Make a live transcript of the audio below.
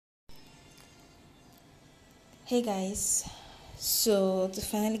Hey guys, so to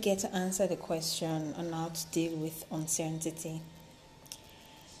finally get to answer the question on how to deal with uncertainty,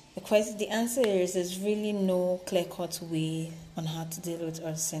 the answer is there's really no clear-cut way on how to deal with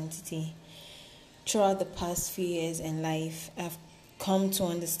uncertainty. Throughout the past few years in life, I've come to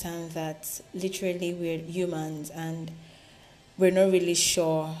understand that literally we're humans and we're not really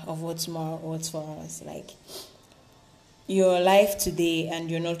sure of what tomorrow holds for us. Like your life today and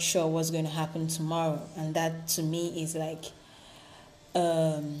you're not sure what's going to happen tomorrow, and that to me is like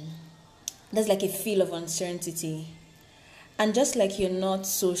there's like a feel of uncertainty, and just like you're not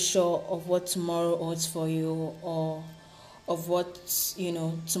so sure of what tomorrow holds for you or of what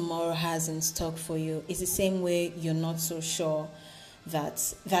tomorrow has in stock for you, it's the same way you're not so sure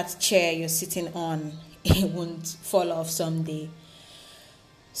that that chair you're sitting on it won't fall off someday.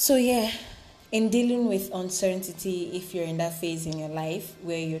 So yeah, in dealing with uncertainty, if you're in that phase in your life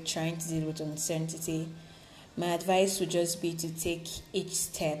where you're trying to deal with uncertainty, my advice would just be to take each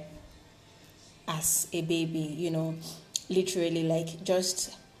step as a baby, literally, like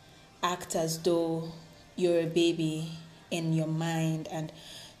just act as though you're a baby in your mind and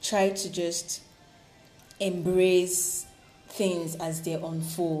try to just embrace things as they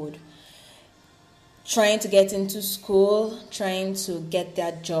unfold. Trying to get into school, trying to get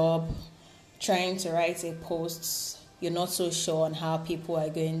that job, trying to write a post, you're not so sure on how people are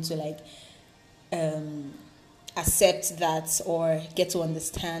going to accept that or get to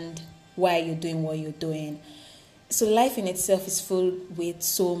understand why you're doing what you're doing. So life in itself is full with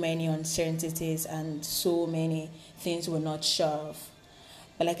so many uncertainties and so many things we're not sure of.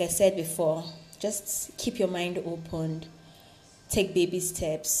 But like I said before, just keep your mind open, take baby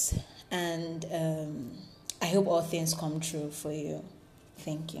steps, and I hope all things come true for you.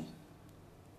 Thank you.